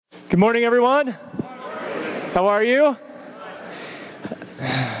Good morning, everyone. How are you?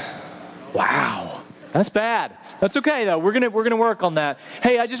 Wow, that's bad. That's okay, though. We're gonna work on that.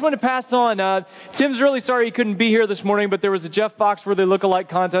 Hey, I just want to pass on. Tim's really sorry he couldn't be here this morning, but there was a Jeff Foxworthy look-alike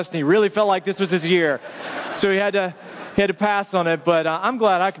contest, and he really felt like this was his year, so he had to pass on it. But I'm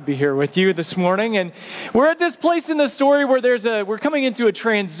glad I could be here with you this morning. And we're at this place in the story where we're coming into a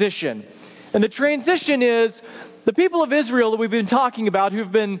transition, and the transition is the people of Israel that we've been talking about,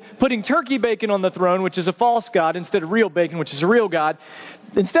 who've been putting turkey bacon on the throne, which is a false god, instead of real bacon, which is a real God.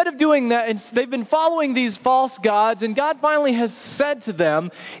 Instead of doing that, they've been following these false gods, and God finally has said to them,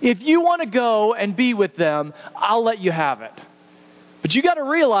 if you want to go and be with them, I'll let you have it. But you got to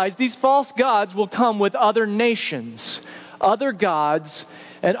realize these false gods will come with other nations, other gods,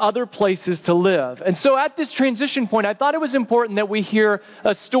 and other places to live. And so at this transition point, I thought it was important that we hear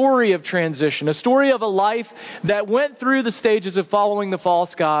a story of transition, a story of a life that went through the stages of following the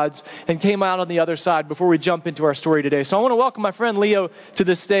false gods and came out on the other side before we jump into our story today. So I want to welcome my friend Leo to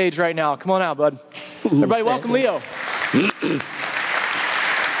the stage right now. Come on out, bud. Everybody welcome Leo.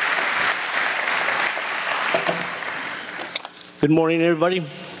 Good morning, everybody.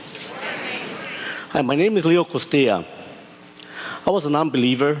 Hi, my name is Leo Costilla. I was an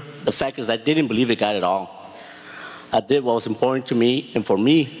unbeliever. The fact is I didn't believe in God at all. I did what was important to me, and for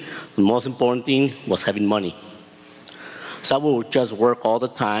me, the most important thing was having money. So I would just work all the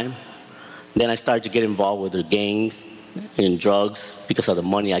time. Then I started to get involved with the gangs and drugs because of the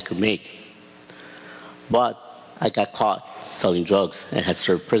money I could make. But I got caught selling drugs and had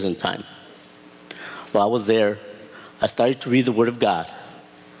served prison time. While I was there, I started to read the Word of God.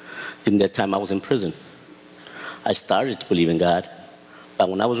 In that time I was in prison, I started to believe in God, but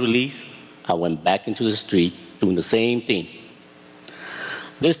when I was released, I went back into the street doing the same thing.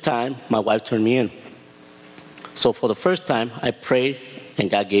 This time, my wife turned me in. So for the first time, I prayed, and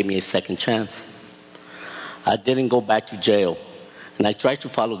God gave me a second chance. I didn't go back to jail, and I tried to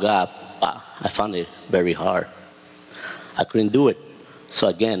follow God, but I found it very hard. I couldn't do it. So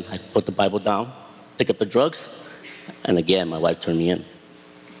again, I put the Bible down, picked up the drugs, and again, my wife turned me in.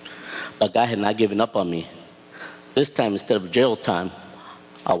 But God had not given up on me. This time, instead of jail time,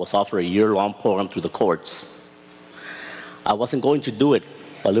 I was offered a year-long program through the courts. I wasn't going to do it,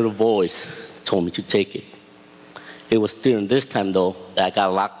 but a little voice told me to take it. It was during this time, though, that I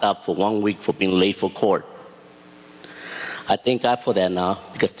got locked up for 1 week for being late for court. I thank God for that now,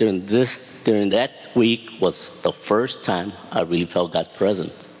 because during that week was the first time I really felt God's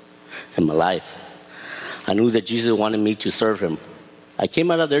presence in my life. I knew that Jesus wanted me to serve Him. I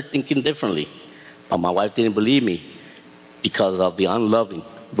came out of there thinking differently. But my wife didn't believe me because of the unloving,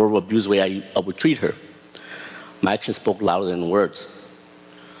 verbal abuse way I would treat her. My actions spoke louder than words.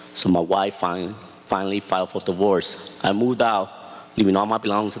 So my wife finally filed for divorce. I moved out, leaving all my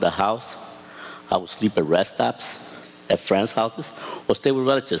belongings at the house. I would sleep at rest stops, at friends' houses, or stay with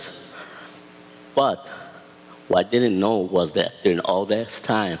relatives. But what I didn't know was that during all that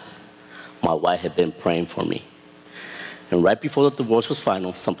time, my wife had been praying for me. And right before the divorce was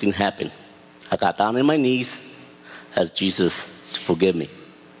final, something happened. I got down on my knees, asked Jesus to forgive me.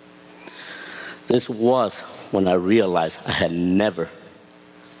 This was when I realized I had never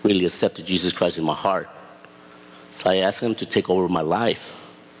really accepted Jesus Christ in my heart. So I asked Him to take over my life.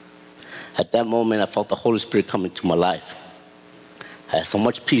 At that moment, I felt the Holy Spirit come into my life. I had so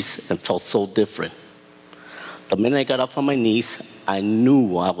much peace and felt so different. The minute I got up on my knees, I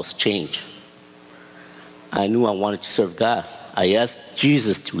knew I was changed. I knew I wanted to serve God. I asked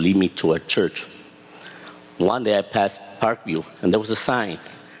Jesus to lead me to a church. One day I passed Parkview, and there was a sign,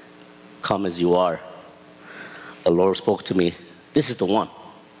 "Come as you are." The Lord spoke to me, "This is the one."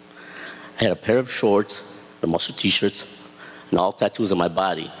 I had a pair of shorts, a mustard t-shirts, and all tattoos on my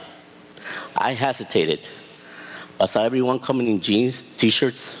body. I hesitated. I saw everyone coming in jeans,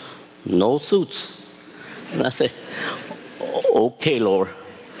 t-shirts, no suits. And I said, "Okay, Lord,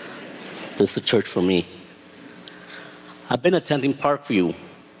 this is the church for me." I've been attending Parkview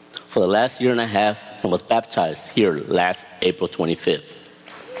for the last year and a half and was baptized here last April 25th.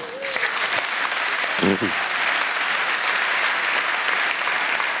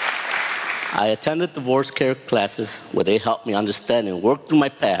 I attended divorce care classes where they helped me understand and work through my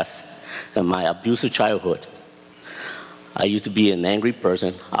past and my abusive childhood. I used to be an angry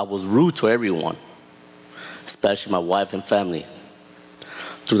person. I was rude to everyone, especially my wife and family.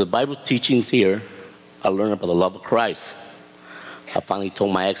 Through the Bible teachings here, I learned about the love of Christ. I finally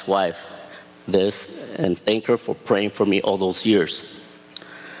told my ex-wife this and thank her for praying for me all those years.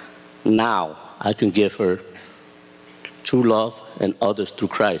 Now I can give her true love and others through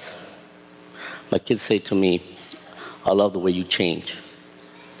Christ. My kids say to me, "I love the way you change."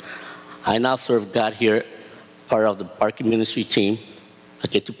 I now serve God here, part of the parking ministry team. I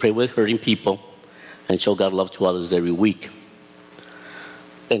get to pray with hurting people and show God love to others every week.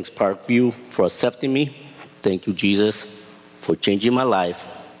 Thanks, Parkview, for accepting me. Thank you, Jesus, for changing my life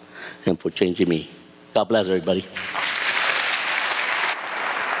and for changing me. God bless everybody.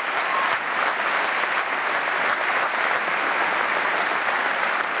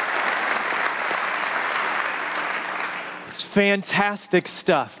 It's fantastic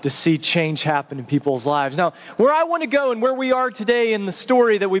stuff to see change happen in people's lives. Now, where I want to go and where we are today in the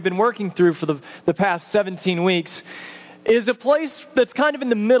story that we've been working through for the past 17 weeks is a place that's kind of in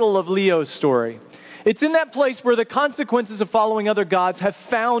the middle of Leo's story. It's in that place where the consequences of following other gods have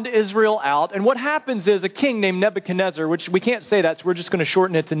found Israel out. And what happens is a king named Nebuchadnezzar, which we can't say that, so we're just going to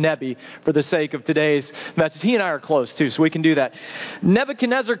shorten it to Nebi for the sake of today's message. He and I are close too, so we can do that.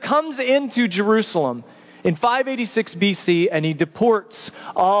 Nebuchadnezzar comes into Jerusalem in 586 BC, and he deports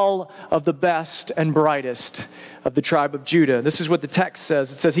all of the best and brightest of the tribe of Judah. This is what the text says.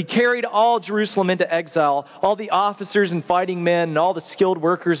 It says, he carried all Jerusalem into exile, all the officers and fighting men, and all the skilled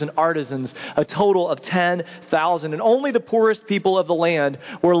workers and artisans, a total of 10,000. And only the poorest people of the land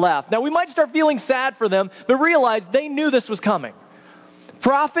were left. Now, we might start feeling sad for them, but realize they knew this was coming.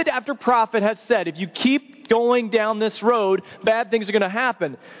 Prophet after prophet has said, if you keep going down this road, bad things are going to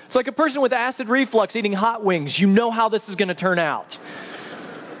happen. It's like a person with acid reflux eating hot wings. You know how this is going to turn out.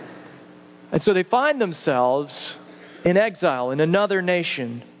 And so they find themselves in exile in another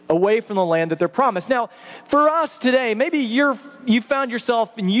nation, away from the land that they're promised. Now, for us today, maybe you found yourself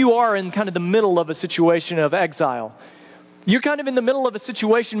and you are in kind of the middle of a situation of exile. You're kind of in the middle of a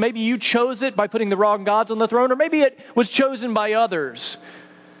situation. Maybe you chose it by putting the wrong gods on the throne, or maybe it was chosen by others.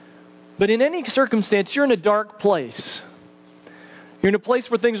 But in any circumstance, you're in a dark place. You're in a place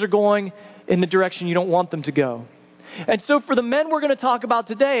where things are going in the direction you don't want them to go. And so for the men we're going to talk about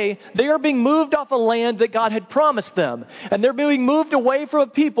today, they are being moved off a land that God had promised them. And they're being moved away from a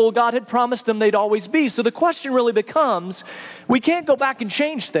people God had promised them they'd always be. So the question really becomes, we can't go back and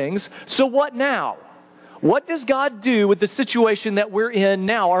change things, so what now? What does God do with the situation that we're in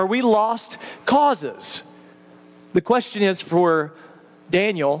now? Are we lost causes? The question is for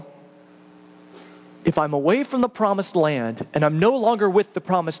Daniel, if I'm away from the promised land and I'm no longer with the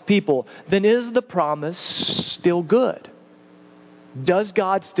promised people, then is the promise still good? Does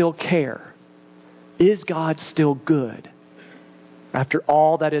God still care? Is God still good after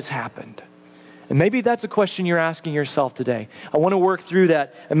all that has happened? And maybe that's a question you're asking yourself today. I want to work through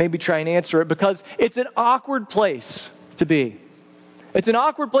that and maybe try and answer it, because it's an awkward place to be. It's an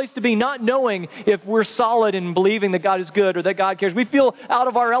awkward place to be, not knowing if we're solid in believing that God is good or that God cares. We feel out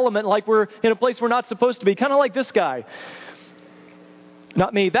of our element, like we're in a place we're not supposed to be, kind of like this guy.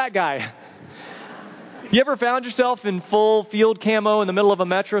 Not me, that guy. You ever found yourself in full field camo in the middle of a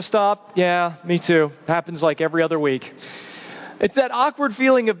metro stop? Yeah, me too. Happens like every other week. It's that awkward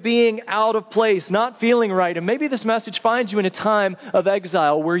feeling of being out of place, not feeling right. And maybe this message finds you in a time of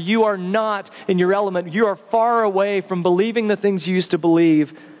exile where you are not in your element. You are far away from believing the things you used to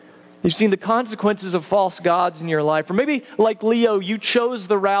believe. You've seen the consequences of false gods in your life. Or maybe, like Leo, you chose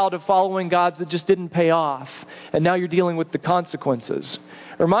the route of following gods that just didn't pay off. And now you're dealing with the consequences.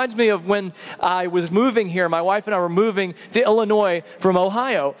 It reminds me of when I was moving here. My wife and I were moving to Illinois from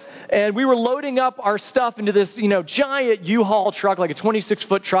Ohio. And we were loading up our stuff into this, giant U-Haul truck, like a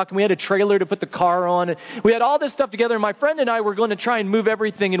 26-foot truck. And we had a trailer to put the car on. And we had all this stuff together. And my friend and I were going to try and move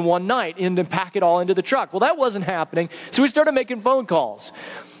everything in one night and then pack it all into the truck. Well, that wasn't happening. So we started making phone calls.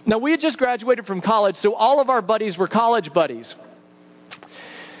 Now, we had just graduated from college, so all of our buddies were college buddies.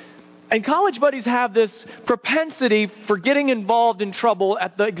 And college buddies have this propensity for getting involved in trouble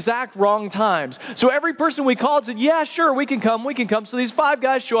at the exact wrong times. So every person we called said, yeah, sure, we can come. So these 5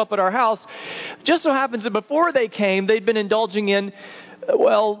 guys show up at our house. Just so happens that before they came, they'd been indulging in,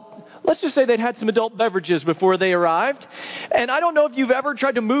 let's just say they'd had some adult beverages before they arrived. And I don't know if you've ever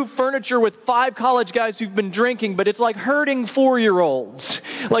tried to move furniture with 5 college guys who've been drinking, but it's like herding 4-year-olds.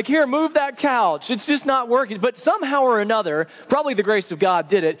 Like, here, move that couch. It's just not working. But somehow or another, probably the grace of God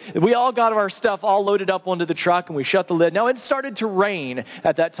did it. We all got our stuff all loaded up onto the truck and we shut the lid. Now, it started to rain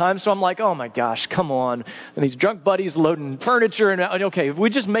at that time, so I'm like, oh my gosh, come on. And these drunk buddies loading furniture. And okay, if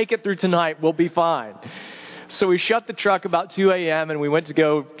we just make it through tonight, we'll be fine. So we shut the truck about 2 a.m. and we went to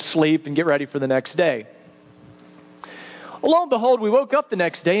go sleep and get ready for the next day. Well, lo and behold, we woke up the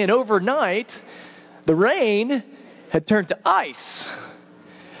next day and overnight, the rain had turned to ice.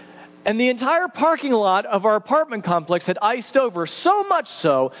 And the entire parking lot of our apartment complex had iced over, so much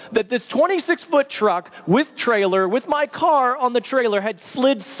so that this 26-foot truck with trailer, with my car on the trailer, had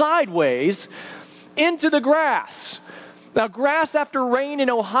slid sideways into the grass. Now, grass after rain in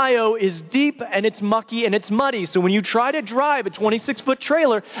Ohio is deep and it's mucky and it's muddy. So when you try to drive a 26-foot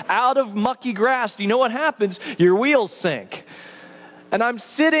trailer out of mucky grass, do you know what happens? Your wheels sink. And I'm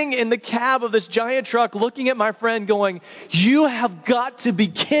sitting in the cab of this giant truck looking at my friend going, you have got to be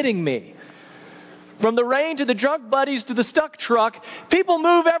kidding me. From the rain to the drunk buddies to the stuck truck, people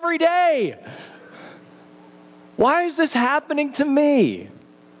move every day. Why is this happening to me?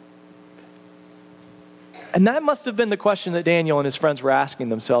 And that must have been the question that Daniel and his friends were asking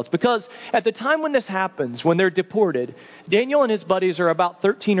themselves. Because at the time when this happens, when they're deported, Daniel and his buddies are about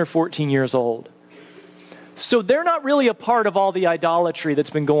 13 or 14 years old. So they're not really a part of all the idolatry that's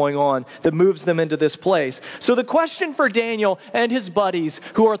been going on that moves them into this place. So the question for Daniel and his buddies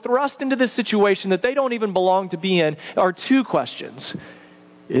who are thrust into this situation that they don't even belong to be in are two questions.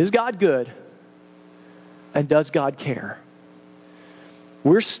 Is God good? And does God care?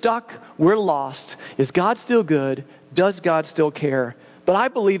 We're stuck. We're lost. Is God still good? Does God still care? But I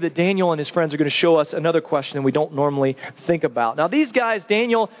believe that Daniel and his friends are going to show us another question we don't normally think about. Now, these guys,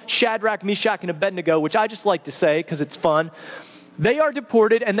 Daniel, Shadrach, Meshach, and Abednego, which I just like to say because it's fun, they are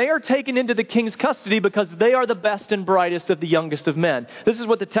deported and they are taken into the king's custody because they are the best and brightest of the youngest of men. This is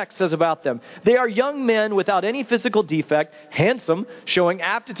what the text says about them. They are young men without any physical defect, handsome, showing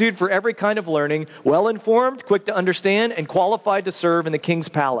aptitude for every kind of learning, well-informed, quick to understand, and qualified to serve in the king's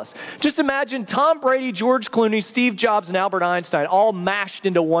palace. Just imagine Tom Brady, George Clooney, Steve Jobs, and Albert Einstein all mashed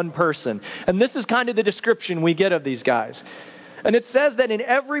into one person. And this is kind of the description we get of these guys. And it says that in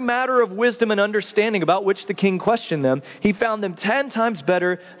every matter of wisdom and understanding about which the king questioned them, he found them 10 times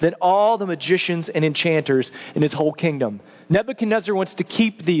better than all the magicians and enchanters in his whole kingdom. Nebuchadnezzar wants to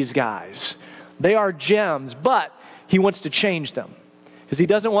keep these guys. They are gems, but he wants to change them because he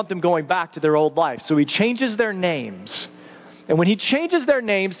doesn't want them going back to their old life. So he changes their names. And when he changes their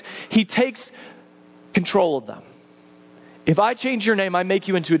names, he takes control of them. If I change your name, I make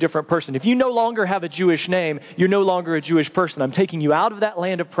you into a different person. If you no longer have a Jewish name, you're no longer a Jewish person. I'm taking you out of that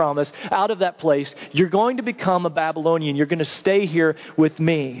land of promise, out of that place. You're going to become a Babylonian. You're going to stay here with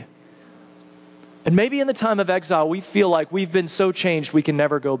me. And maybe in the time of exile, we feel like we've been so changed we can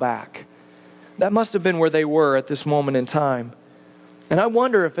never go back. That must have been where they were at this moment in time. And I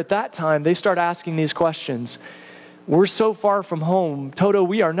wonder if at that time they start asking these questions. We're so far from home. Toto,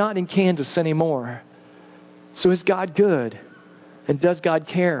 we are not in Kansas anymore. So is God good? And does God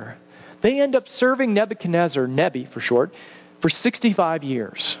care? They end up serving Nebuchadnezzar, Nebi for short, for 65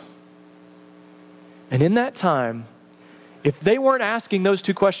 years. And in that time, if they weren't asking those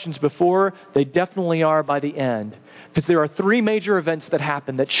two questions before, they definitely are by the end. Because there are three major events that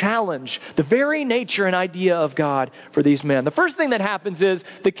happen that challenge the very nature and idea of God for these men. The first thing that happens is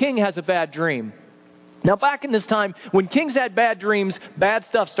the king has a bad dream. Now back in this time, when kings had bad dreams, bad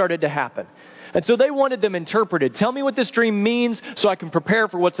stuff started to happen. And so they wanted them interpreted. Tell me what this dream means so I can prepare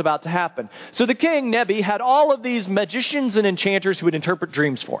for what's about to happen. So the king, Nebi, had all of these magicians and enchanters who would interpret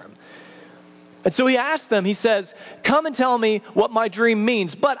dreams for him. And so he asked them, he says, come and tell me what my dream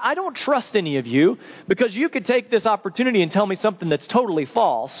means. But I don't trust any of you because you could take this opportunity and tell me something that's totally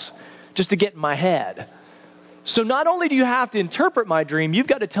false just to get in my head. So not only do you have to interpret my dream, you've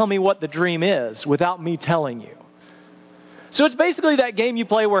got to tell me what the dream is without me telling you. So it's basically that game you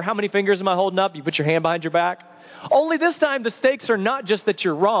play where how many fingers am I holding up? You put your hand behind your back. Only this time the stakes are not just that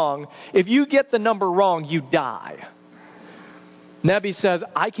you're wrong. If you get the number wrong, you die. Nebi says,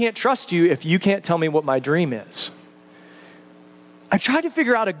 I can't trust you if you can't tell me what my dream is. I tried to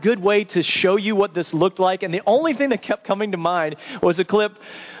figure out a good way to show you what this looked like, and the only thing that kept coming to mind was a clip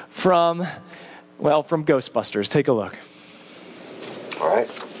from Ghostbusters. Take a look. All right.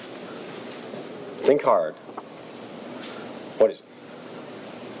 Think hard. What is it?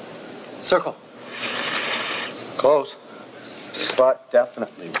 Circle. Close. Spot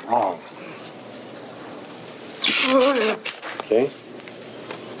definitely wrong. Okay.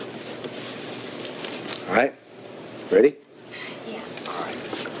 All right. Ready? Yeah. All right.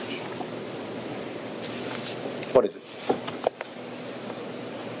 What is it?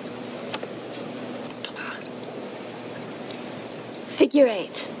 Come on. Figure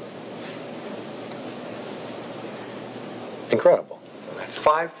 8. Incredible. That's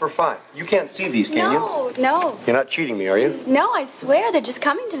 5 for 5. You can't see these, can you? No. You're not cheating me, are you? No, I swear they're just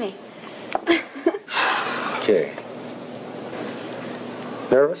coming to me. Okay.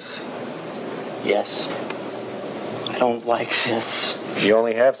 Nervous? Yes. I don't like this. You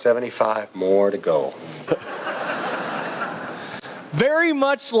only have 75 more to go. Very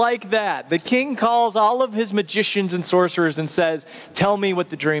much like that. The king calls all of his magicians and sorcerers and says, tell me what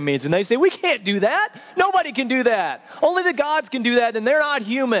the dream means. And they say, we can't do that. Nobody can do that. Only the gods can do that, and they're not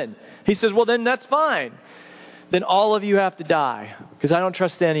human. He says, well, then that's fine. then all of you have to die, because I don't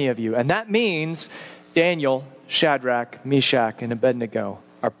trust any of you. And that means Daniel, Shadrach, Meshach, and Abednego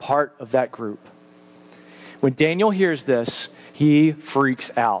are part of that group. When Daniel hears this, he freaks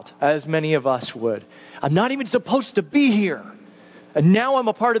out, as many of us would. I'm not even supposed to be here. And now I'm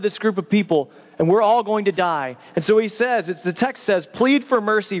a part of this group of people, and we're all going to die. And so he says, the text says, plead for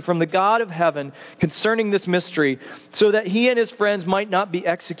mercy from the God of heaven concerning this mystery, so that he and his friends might not be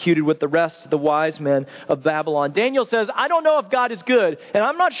executed with the rest of the wise men of Babylon. Daniel says, I don't know if God is good, and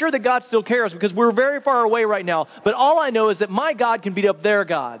I'm not sure that God still cares, because we're very far away right now. But all I know is that my God can beat up their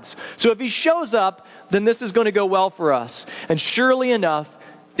gods. So if he shows up, then this is going to go well for us. And surely enough,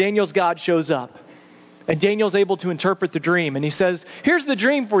 Daniel's God shows up. And Daniel's able to interpret the dream. And he says, here's the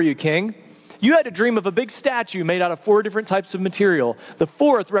dream for you, king. You had a dream of a big statue made out of 4 different types of material. The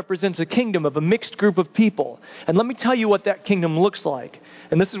 4th represents a kingdom of a mixed group of people. And let me tell you what that kingdom looks like.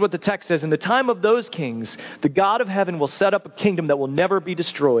 And this is what the text says. In the time of those kings, the God of heaven will set up a kingdom that will never be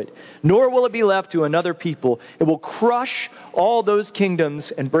destroyed, nor will it be left to another people. It will crush all those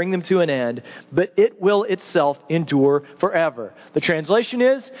kingdoms and bring them to an end, but it will itself endure forever. The translation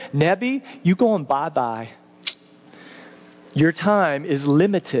is, Nebi, you going bye-bye. Your time is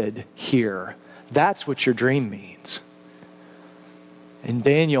limited here. That's what your dream means. And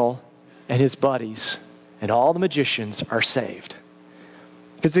Daniel and his buddies and all the magicians are saved.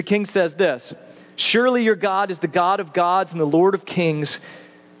 Because the king says this, surely your God is the God of gods and the Lord of kings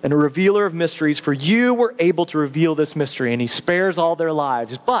and a revealer of mysteries, for you were able to reveal this mystery. And he spares all their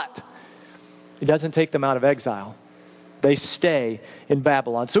lives, but he doesn't take them out of exile. They stay in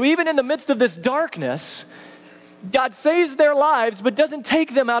Babylon. So even in the midst of this darkness, God saves their lives, but doesn't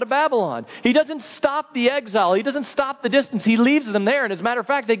take them out of Babylon. He doesn't stop the exile. He doesn't stop the distance. He leaves them there. And as a matter of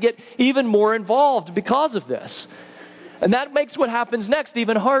fact, they get even more involved because of this. And that makes what happens next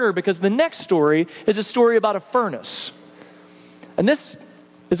even harder, because the next story is a story about a furnace. And this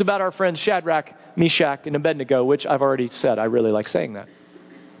is about our friends Shadrach, Meshach, and Abednego, which I've already said. I really like saying that.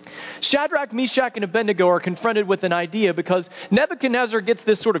 Shadrach, Meshach, and Abednego are confronted with an idea because Nebuchadnezzar gets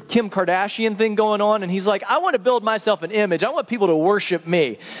this sort of Kim Kardashian thing going on, and he's like, I want to build myself an image. I want people to worship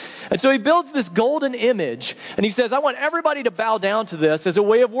me. And so he builds this golden image, and he says, I want everybody to bow down to this as a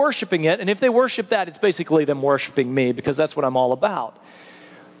way of worshiping it, and if they worship that, it's basically them worshiping me, because that's what I'm all about.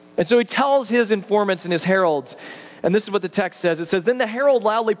 And so he tells his informants and his heralds, and this is what the text says. It says, then the herald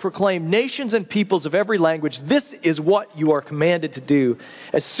loudly proclaimed, nations and peoples of every language, this is what you are commanded to do.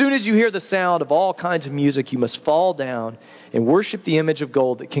 As soon as you hear the sound of all kinds of music, you must fall down and worship the image of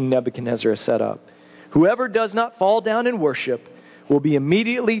gold that King Nebuchadnezzar has set up. Whoever does not fall down and worship will be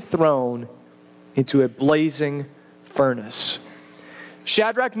immediately thrown into a blazing furnace.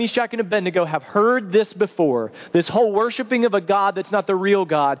 Shadrach, Meshach, and Abednego have heard this before, this whole worshiping of a God that's not the real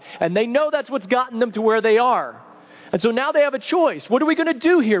God, and they know that's what's gotten them to where they are. And so now they have a choice. What are we going to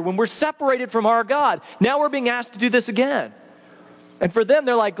do here when we're separated from our God? Now we're being asked to do this again. And for them,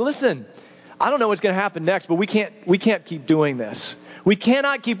 they're like, listen, I don't know what's going to happen next, but we can't keep doing this. We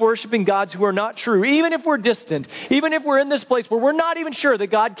cannot keep worshiping gods who are not true, even if we're distant, even if we're in this place where we're not even sure that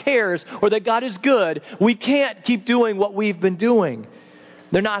God cares or that God is good. We can't keep doing what we've been doing.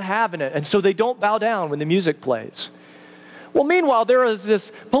 They're not having it. And so they don't bow down when the music plays. Well, meanwhile, there is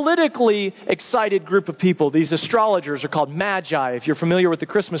this politically excited group of people. These astrologers are called magi. If you're familiar with the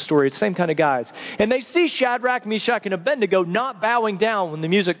Christmas story, it's the same kind of guys. And they see Shadrach, Meshach, and Abednego not bowing down when the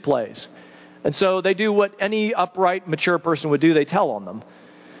music plays. And so they do what any upright, mature person would do. They tell on them.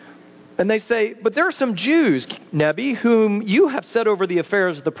 And they say, but there are some Jews, Nebi, whom you have set over the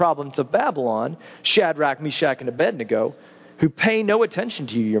affairs of the province of Babylon, Shadrach, Meshach, and Abednego, who pay no attention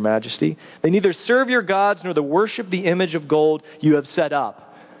to you, your majesty. They neither serve your gods nor worship the image of gold you have set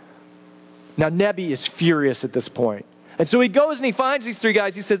up. Now, Nebi is furious at this point. And so he goes and he finds these 3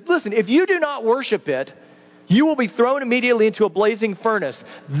 guys. He says, listen, if you do not worship it, you will be thrown immediately into a blazing furnace.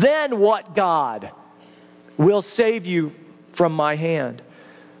 Then what God will save you from my hand?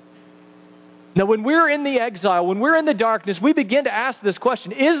 Now, when we're in the exile, when we're in the darkness, we begin to ask this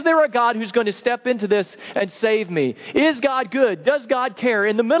question, is there a God who's going to step into this and save me? Is God good? Does God care?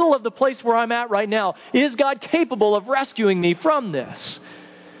 In the middle of the place where I'm at right now, is God capable of rescuing me from this?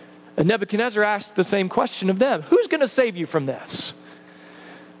 And Nebuchadnezzar asked the same question of them. Who's going to save you from this?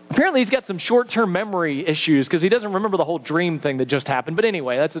 Apparently, he's got some short-term memory issues because he doesn't remember the whole dream thing that just happened. But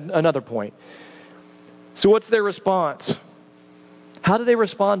anyway, that's another point. So what's their response? How do they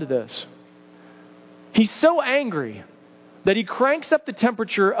respond to this? He's so angry that he cranks up the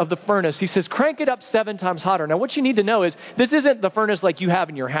temperature of the furnace. He says, crank it up 7 times hotter. Now, what you need to know is this isn't the furnace like you have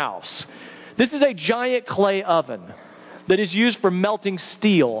in your house. This is a giant clay oven that is used for melting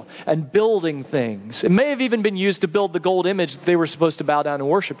steel and building things. It may have even been used to build the gold image that they were supposed to bow down and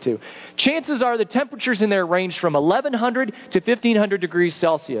worship to. Chances are the temperatures in there ranged from 1,100 to 1,500 degrees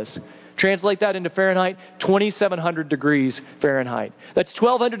Celsius. Translate that into Fahrenheit, 2,700 degrees Fahrenheit. That's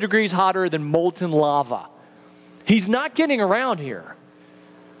 1,200 degrees hotter than molten lava. He's not kidding around here.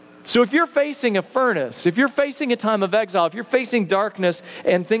 So if you're facing a furnace, if you're facing a time of exile, if you're facing darkness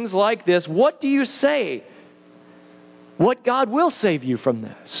and things like this, what do you say? What God will save you from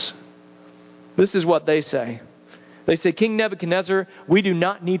this? This is what they say. They say, King Nebuchadnezzar, we do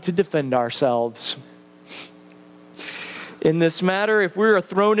not need to defend ourselves. In this matter, if we are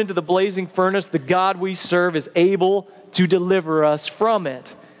thrown into the blazing furnace, the God we serve is able to deliver us from it.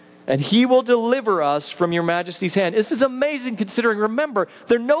 And He will deliver us from your majesty's hand. This is amazing considering, remember,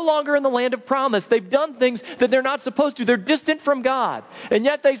 they're no longer in the land of promise. They've done things that they're not supposed to. They're distant from God. And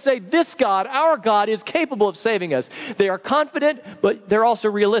yet they say, this God, our God, is capable of saving us. They are confident, but they're also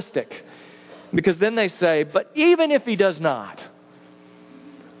realistic. Because then they say, but even if He does not,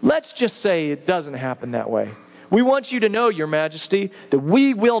 let's just say it doesn't happen that way. We want you to know, Your Majesty, that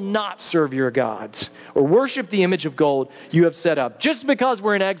we will not serve your gods or worship the image of gold you have set up. Just because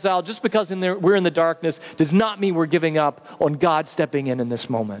we're in exile, just because we're in the darkness, does not mean we're giving up on God stepping in this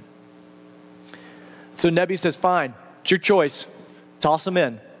moment. So Nebi says, fine, it's your choice. Toss them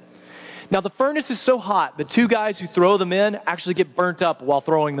in. Now the furnace is so hot, the two guys who throw them in actually get burnt up while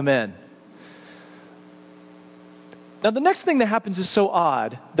throwing them in. Now, the next thing that happens is so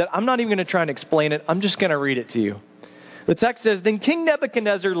odd that I'm not even going to try and explain it. I'm just going to read it to you. The text says, Then King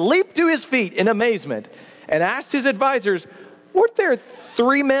Nebuchadnezzar leaped to his feet in amazement and asked his advisors, weren't there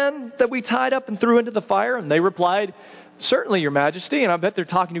 3 men that we tied up and threw into the fire? And they replied, certainly, Your Majesty. And I bet they're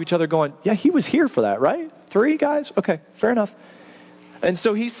talking to each other going, yeah, he was here for that, right? 3 guys? Okay, fair enough. And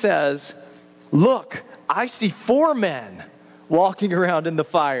so he says, look, I see 4 men walking around in the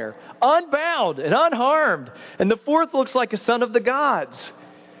fire, unbound and unharmed. And the 4th looks like a son of the gods.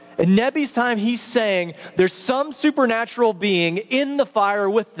 In Nebi's time, he's saying there's some supernatural being in the fire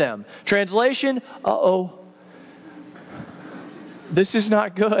with them. Translation, this is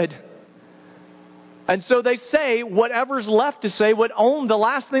not good. And so they say whatever's left to say, the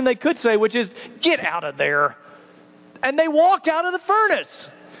last thing they could say, which is, get out of there. And they walk out of the furnace.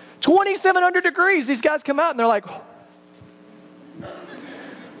 2,700 degrees. These guys come out and they're like,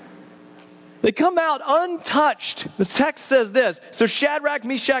 they come out untouched. The text says this. So Shadrach,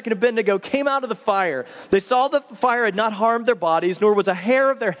 Meshach, and Abednego came out of the fire. They saw that the fire had not harmed their bodies, nor was a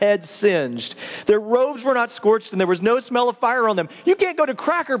hair of their heads singed. Their robes were not scorched, and there was no smell of fire on them. You can't go to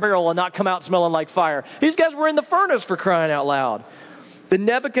Cracker Barrel and not come out smelling like fire. These guys were in the furnace, for crying out loud. Then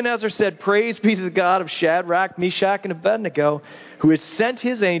Nebuchadnezzar said, praise be to the God of Shadrach, Meshach, and Abednego, who has sent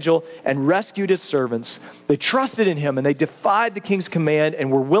his angel and rescued his servants. They trusted in him and they defied the king's command and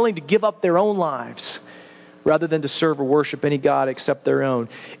were willing to give up their own lives rather than to serve or worship any god except their own.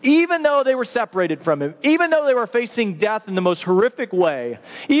 Even though they were separated from him, even though they were facing death in the most horrific way,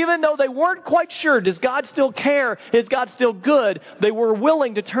 even though they weren't quite sure, does God still care? Is God still good? They were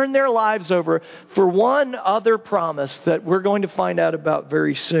willing to turn their lives over for one other promise that we're going to find out about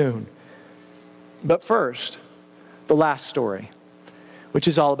very soon. But first, the last story, which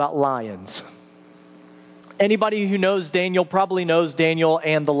is all about lions. Anybody who knows Daniel probably knows Daniel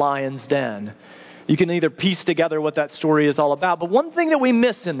and the lion's den. You can either piece together what that story is all about. But one thing that we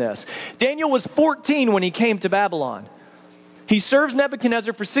miss in this, Daniel was 14 when he came to Babylon. He serves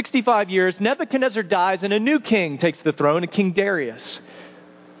Nebuchadnezzar for 65 years. Nebuchadnezzar dies and a new king takes the throne, a King Darius.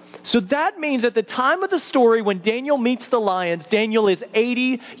 So that means at the time of the story when Daniel meets the lions, Daniel is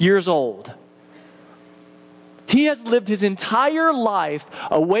 80 years old. He has lived his entire life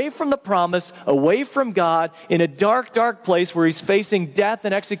away from the promise, away from God, in a dark, dark place where he's facing death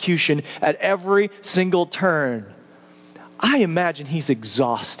and execution at every single turn. I imagine he's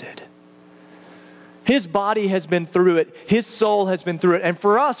exhausted. His body has been through it. His soul has been through it. And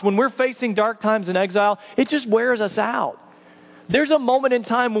for us, when we're facing dark times in exile, it just wears us out. There's a moment in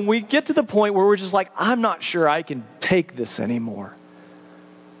time when we get to the point where we're just like, I'm not sure I can take this anymore.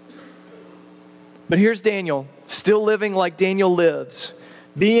 But here's Daniel, still living like Daniel lives,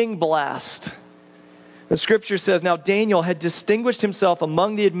 being blessed. The scripture says, now Daniel had distinguished himself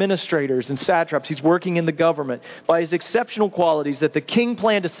among the administrators and satraps. He's working in the government by his exceptional qualities that the king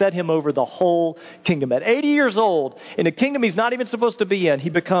planned to set him over the whole kingdom. At 80 years old, in a kingdom he's not even supposed to be in, he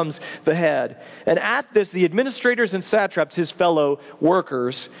becomes the head. And at this, the administrators and satraps, his fellow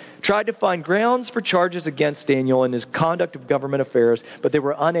workers, tried to find grounds for charges against Daniel in his conduct of government affairs, but they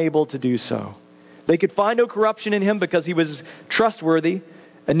were unable to do so. They could find no corruption in him because he was trustworthy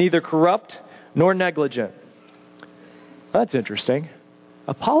and neither corrupt nor negligent. That's interesting.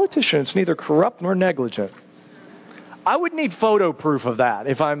 A politician is neither corrupt nor negligent. I would need photo proof of that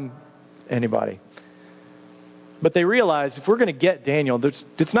if I'm anybody. But they realize if we're going to get Daniel,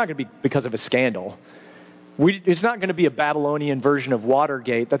 it's not going to be because of a scandal. It's not going to be a Babylonian version of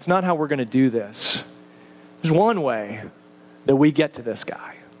Watergate. That's not how we're going to do this. There's one way that we get to this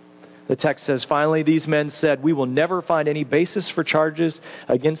guy. The text says, finally, these men said, we will never find any basis for charges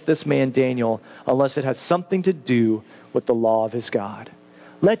against this man Daniel unless it has something to do with the law of his God.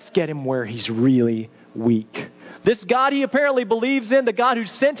 Let's get him where he's really weak. This God he apparently believes in, the God who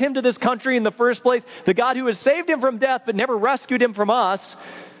sent him to this country in the first place, the God who has saved him from death but never rescued him from us,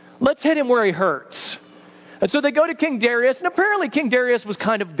 let's hit him where he hurts. And so they go to King Darius, and apparently King Darius was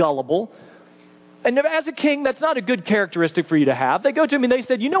kind of gullible. And as a king, that's not a good characteristic for you to have. They go to him and they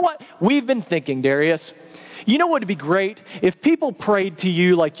said, you know what? We've been thinking, Darius. You know what would be great? If people prayed to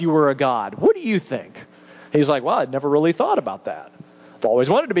you like you were a god. What do you think? He's like, well, I'd never really thought about that. I've always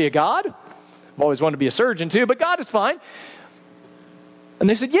wanted to be a god. I've always wanted to be a surgeon too, but God is fine. And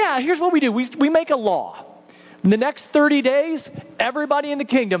they said, yeah, here's what we do. We make a law. In the next 30 days, everybody in the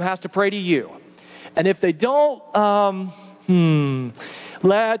kingdom has to pray to you. And if they don't,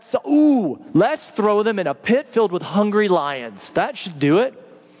 let's throw them in a pit filled with hungry lions. That should do it.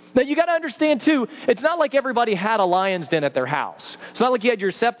 Now, you got to understand, too, it's not like everybody had a lion's den at their house. It's not like you had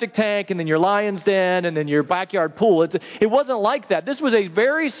your septic tank and then your lion's den and then your backyard pool. It wasn't like that. This was a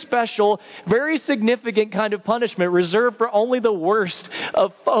very special, very significant kind of punishment reserved for only the worst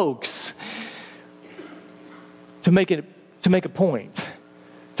of folks. To make a point,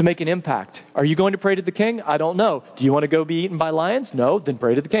 to make an impact. Are you going to pray to the king? I don't know. Do you want to go be eaten by lions? No, then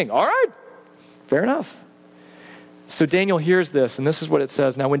pray to the king. All right, fair enough. So Daniel hears this, and this is what it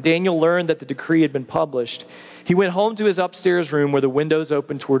says. Now, when Daniel learned that the decree had been published, he went home to his upstairs room where the windows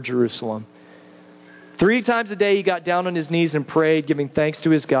opened toward Jerusalem. 3 times a day he got down on his knees and prayed, giving thanks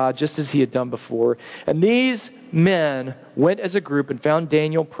to his God, just as he had done before. And these men went as a group and found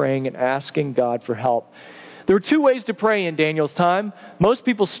Daniel praying and asking God for help. There were 2 ways to pray in Daniel's time. Most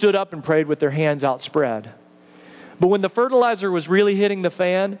people stood up and prayed with their hands outspread. But when the fertilizer was really hitting the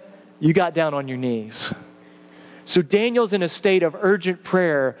fan, you got down on your knees. So Daniel's in a state of urgent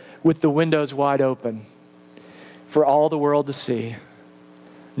prayer with the windows wide open for all the world to see,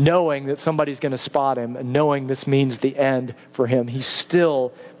 knowing that somebody's going to spot him and knowing this means the end for him. He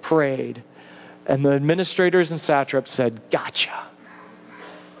still prayed. And the administrators and satraps said, gotcha.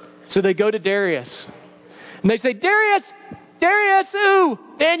 So they go to Darius and they say, Darius,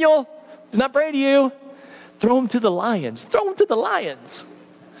 Daniel does not pray to you. Throw him to the lions.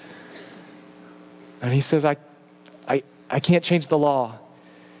 And he says, I can't change the law.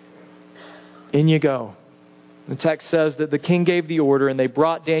 In you go. The text says that the king gave the order and they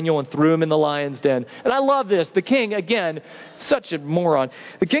brought Daniel and threw him in the lion's den. And I love this. The king, again, such a moron.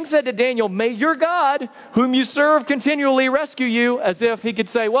 The king said to Daniel, may your God, whom you serve continually, rescue you, as if he could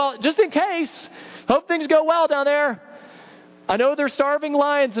say, well, just in case, hope things go well down there. I know they're starving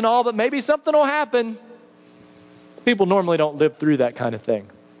lions and all, but maybe something will happen. People normally don't live through that kind of thing.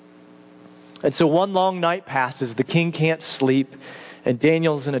 And so one long night passes, the king can't sleep, and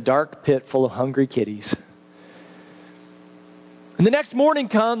Daniel's in a dark pit full of hungry kitties. And the next morning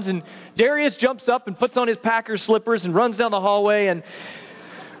comes, and Darius jumps up and puts on his Packers slippers and runs down the hallway, and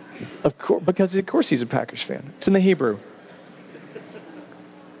of course he's a Packers fan. It's in the Hebrew.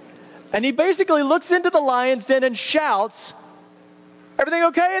 And he basically looks into the lion's den and shouts, everything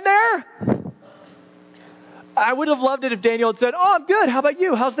okay in there? I would have loved it if Daniel had said, oh, I'm good. How about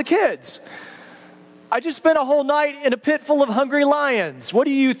you? How's the kids? I just spent a whole night in a pit full of hungry lions. What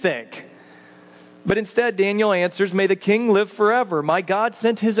do you think? But instead, Daniel answers, may the king live forever. My God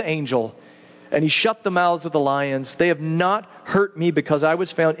sent his angel, and he shut the mouths of the lions. They have not hurt me because I was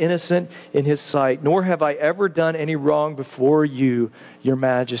found innocent in his sight, nor have I ever done any wrong before you, your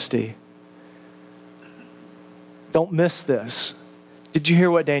majesty. Don't miss this. Did you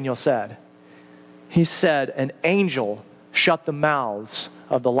hear what Daniel said? He said, an angel shut the mouths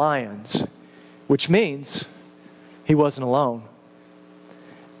of the lions, which means he wasn't alone.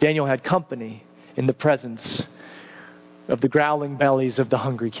 Daniel had company in the presence of the growling bellies of the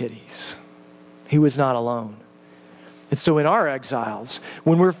hungry kitties. He was not alone. And so in our exiles,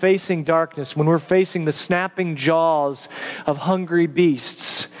 when we're facing darkness, when we're facing the snapping jaws of hungry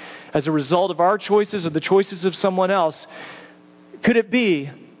beasts, as a result of our choices or the choices of someone else, could it be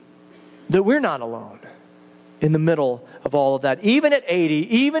that we're not alone in the middle of all of that? Even at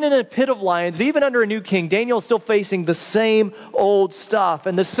 80, even in a pit of lions, even under a new king, Daniel's still facing the same old stuff.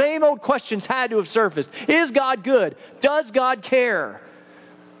 And the same old questions had to have surfaced. Is God good? Does God care?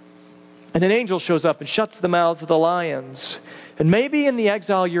 And an angel shows up and shuts the mouths of the lions. And maybe in the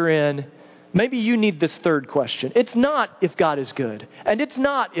exile you're in, maybe you need this third question. It's not if God is good, and it's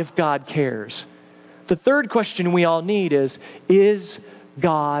not if God cares. The third question we all need is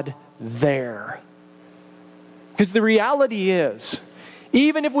God there? Because the reality is,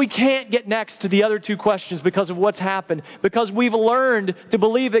 even if we can't get next to the other two questions because of what's happened, because we've learned to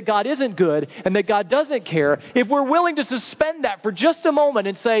believe that God isn't good and that God doesn't care, if we're willing to suspend that for just a moment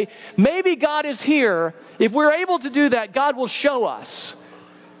and say, maybe God is here, if we're able to do that, God will show us.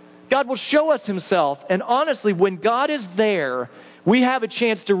 God will show us himself. And honestly, when God is there, we have a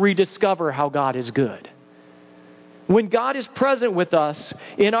chance to rediscover how God is good. When God is present with us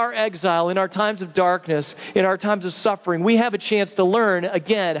in our exile, in our times of darkness, in our times of suffering, we have a chance to learn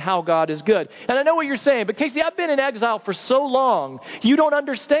again how God is good. And I know what you're saying, but Casey, I've been in exile for so long, you don't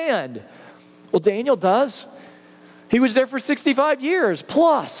understand. Well, Daniel does. He was there for 65 years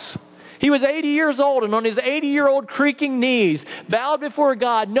plus. He was 80 years old, and on his 80-year-old creaking knees, bowed before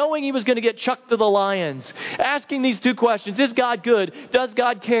God, knowing he was going to get chucked to the lions, asking these two questions. Is God good? Does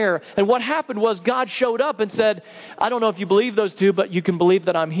God care? And what happened was God showed up and said, I don't know if you believe those two, but you can believe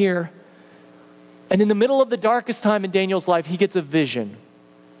that I'm here. And in the middle of the darkest time in Daniel's life, he gets a vision.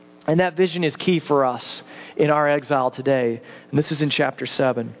 And that vision is key for us in our exile today. And this is in chapter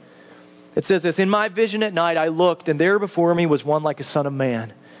 7. It says this, in my vision at night I looked, and there before me was one like a son of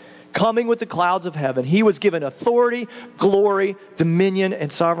man, coming with the clouds of heaven. He was given authority, glory, dominion,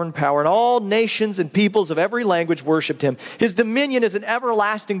 and sovereign power. And all nations and peoples of every language worshipped him. His dominion is an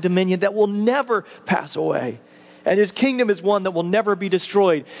everlasting dominion that will never pass away. And his kingdom is one that will never be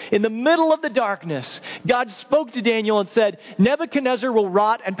destroyed. In the middle of the darkness, God spoke to Daniel and said, Nebuchadnezzar will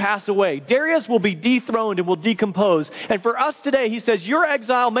rot and pass away. Darius will be dethroned and will decompose. And for us today, he says, your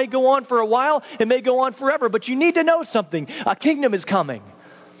exile may go on for a while, it may go on forever, but you need to know something. A kingdom is coming.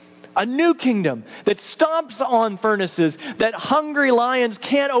 A new kingdom that stomps on furnaces that hungry lions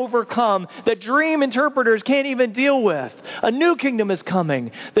can't overcome, that dream interpreters can't even deal with. A new kingdom is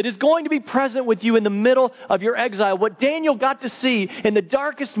coming that is going to be present with you in the middle of your exile. What Daniel got to see in the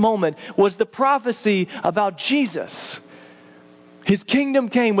darkest moment was the prophecy about Jesus. His kingdom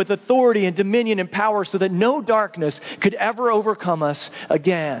came with authority and dominion and power so that no darkness could ever overcome us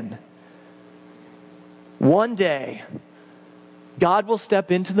again. One day, God will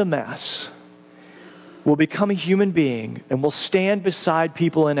step into the mess, will become a human being, and will stand beside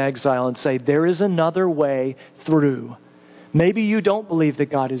people in exile and say, there is another way through. Maybe you don't believe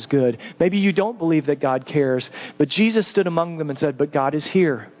that God is good. Maybe you don't believe that God cares. But Jesus stood among them and said, but God is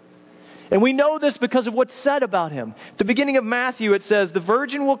here. And we know this because of what's said about him. At the beginning of Matthew, it says, the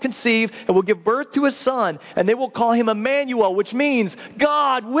virgin will conceive and will give birth to a son, and they will call him Emmanuel, which means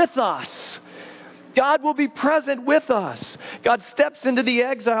God with us. God will be present with us. God steps into the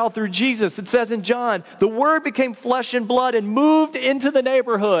exile through Jesus. It says in John, the Word became flesh and blood and moved into the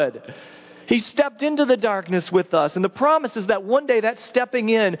neighborhood. He stepped into the darkness with us. And the promise is that one day that stepping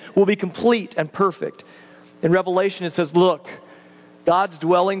in will be complete and perfect. In Revelation it says, look, God's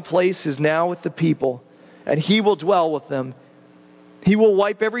dwelling place is now with the people, and He will dwell with them. He will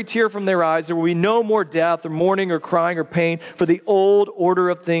wipe every tear from their eyes. There will be no more death or mourning or crying or pain, for the old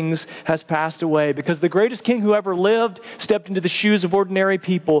order of things has passed away. Because the greatest king who ever lived stepped into the shoes of ordinary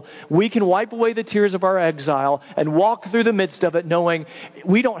people. We can wipe away the tears of our exile and walk through the midst of it knowing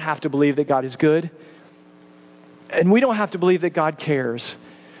we don't have to believe that God is good. And we don't have to believe that God cares.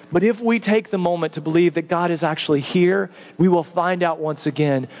 But if we take the moment to believe that God is actually here, we will find out once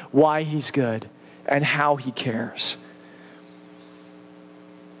again why He's good and how He cares.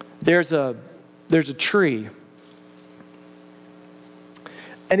 There's a tree,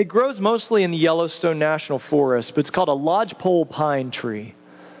 and it grows mostly in the Yellowstone National Forest, but it's called a lodgepole pine tree.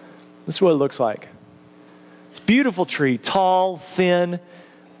 This is what it looks like. It's a beautiful tree, tall, thin,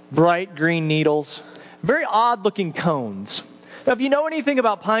 bright green needles, very odd-looking cones. Now, if you know anything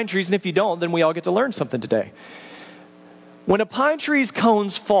about pine trees, and if you don't, then we all get to learn something today. When a pine tree's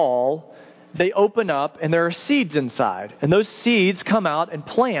cones fall, they open up and there are seeds inside. And those seeds come out and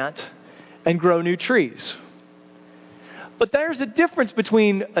plant and grow new trees. But there's a difference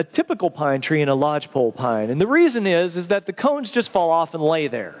between a typical pine tree and a lodgepole pine. And the reason is that the cones just fall off and lay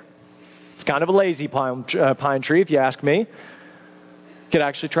there. It's kind of a lazy pine tree, if you ask me. Could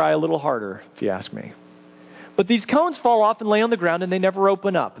actually try a little harder, if you ask me. But these cones fall off and lay on the ground and they never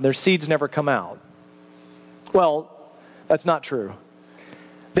open up. And their seeds never come out. Well, that's not true.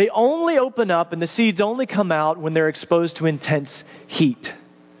 They only open up and the seeds only come out when they're exposed to intense heat.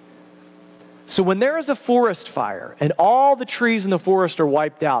 So when there is a forest fire and all the trees in the forest are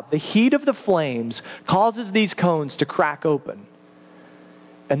wiped out, the heat of the flames causes these cones to crack open.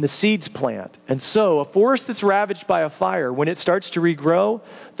 and the seeds plant. And so a forest that's ravaged by a fire, when it starts to regrow,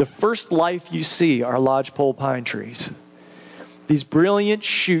 the first life you see are lodgepole pine trees. These brilliant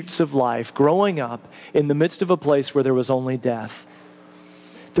shoots of life growing up in the midst of a place where there was only death.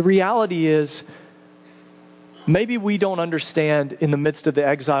 The reality is, maybe we don't understand in the midst of the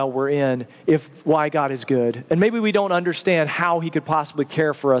exile we're in why God is good. And maybe we don't understand how He could possibly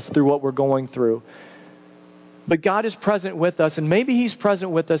care for us through what we're going through. But God is present with us, and maybe He's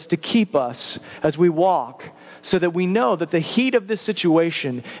present with us to keep us as we walk, so that we know that the heat of this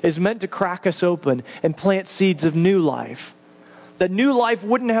situation is meant to crack us open and plant seeds of new life. That new life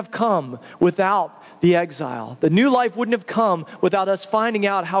wouldn't have come without the exile. The new life wouldn't have come without us finding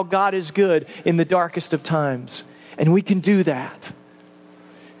out how God is good in the darkest of times. And we can do that.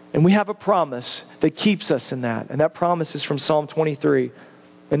 And we have a promise that keeps us in that. And that promise is from Psalm 23.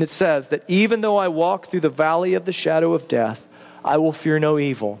 And it says that even though I walk through the valley of the shadow of death, I will fear no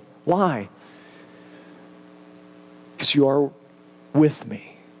evil. Why? Because you are with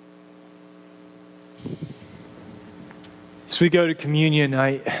me. So we go to communion.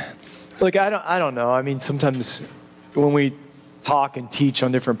 I don't know. I mean, sometimes when we talk and teach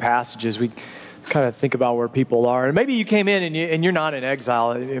on different passages, we kind of think about where people are. And maybe you came in and you're not in exile.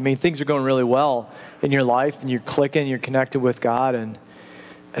 I mean, things are going really well in your life, and you're clicking, you're connected with God, and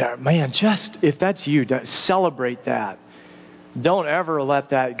man, just if that's you, celebrate that. Don't ever let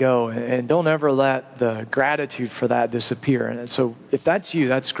that go, and don't ever let the gratitude for that disappear. And so if that's you,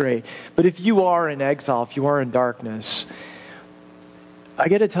 that's great. But if you are in exile, if you are in darkness, I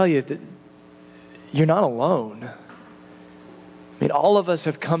got to tell you that you're not alone. I mean, all of us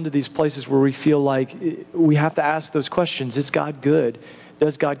have come to these places where we feel like we have to ask those questions. Is God good?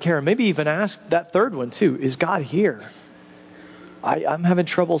 Does God care? And maybe even ask that third one too. Is God here? I'm having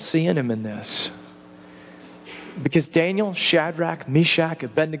trouble seeing Him in this. Because Daniel, Shadrach, Meshach,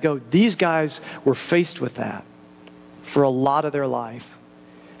 Abednego, these guys were faced with that for a lot of their life.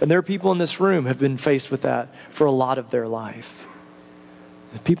 And there are people in this room who have been faced with that for a lot of their life.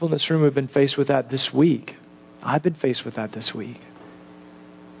 The people in this room have been faced with that this week. I've been faced with that this week.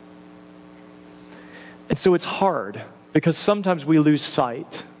 And so it's hard because sometimes we lose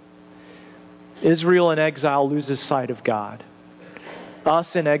sight. Israel in exile loses sight of God.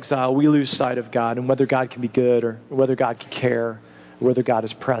 Us in exile, we lose sight of God and whether God can be good or whether God can care or whether God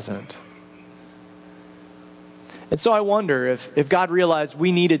is present. And so I wonder if God realized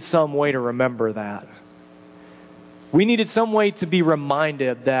we needed some way to remember that. We needed some way to be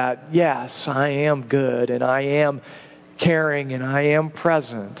reminded that, yes, I am good and I am caring and I am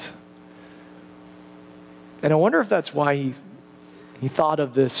present. And I wonder if that's why he thought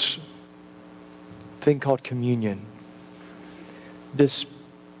of this thing called communion. This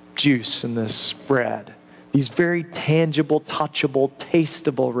juice and this bread. These very tangible, touchable,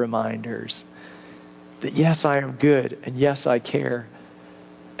 tasteable reminders that yes, I am good and yes, I care.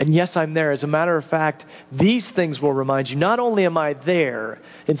 And yes, I'm there. As a matter of fact, these things will remind you, not only am I there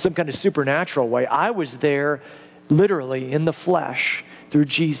in some kind of supernatural way, I was there literally in the flesh through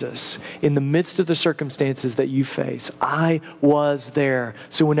Jesus in the midst of the circumstances that you face. I was there.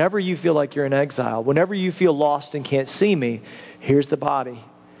 So whenever you feel like you're in exile, whenever you feel lost and can't see me, here's the body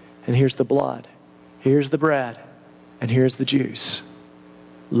and here's the blood. Here's the bread and here's the juice.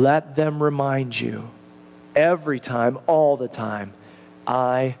 Let them remind you every time, all the time,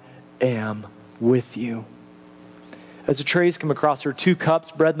 I am with you. As the trays come across, there are 2 cups,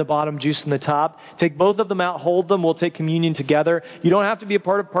 bread in the bottom, juice in the top. Take both of them out, hold them. We'll take communion together. You don't have to be a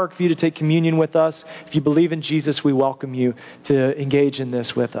part of Parkview to take communion with us. If you believe in Jesus, we welcome you to engage in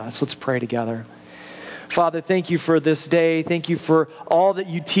this with us. Let's pray together. Father, thank you for this day. Thank you for all that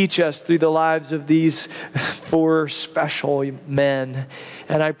you teach us through the lives of these 4 special men.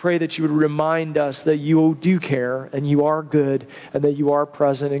 And I pray that you would remind us that you do care and you are good and that you are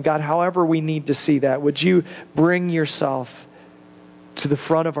present. And God, however we need to see that, would you bring yourself to the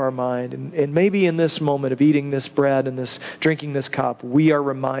front of our mind? And maybe in this moment of eating this bread and this drinking this cup, we are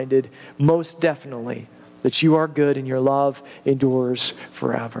reminded most definitely that you are good and your love endures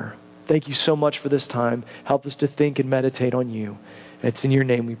forever. Thank you so much for this time. Help us to think and meditate on you. It's in your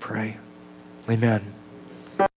name we pray. Amen.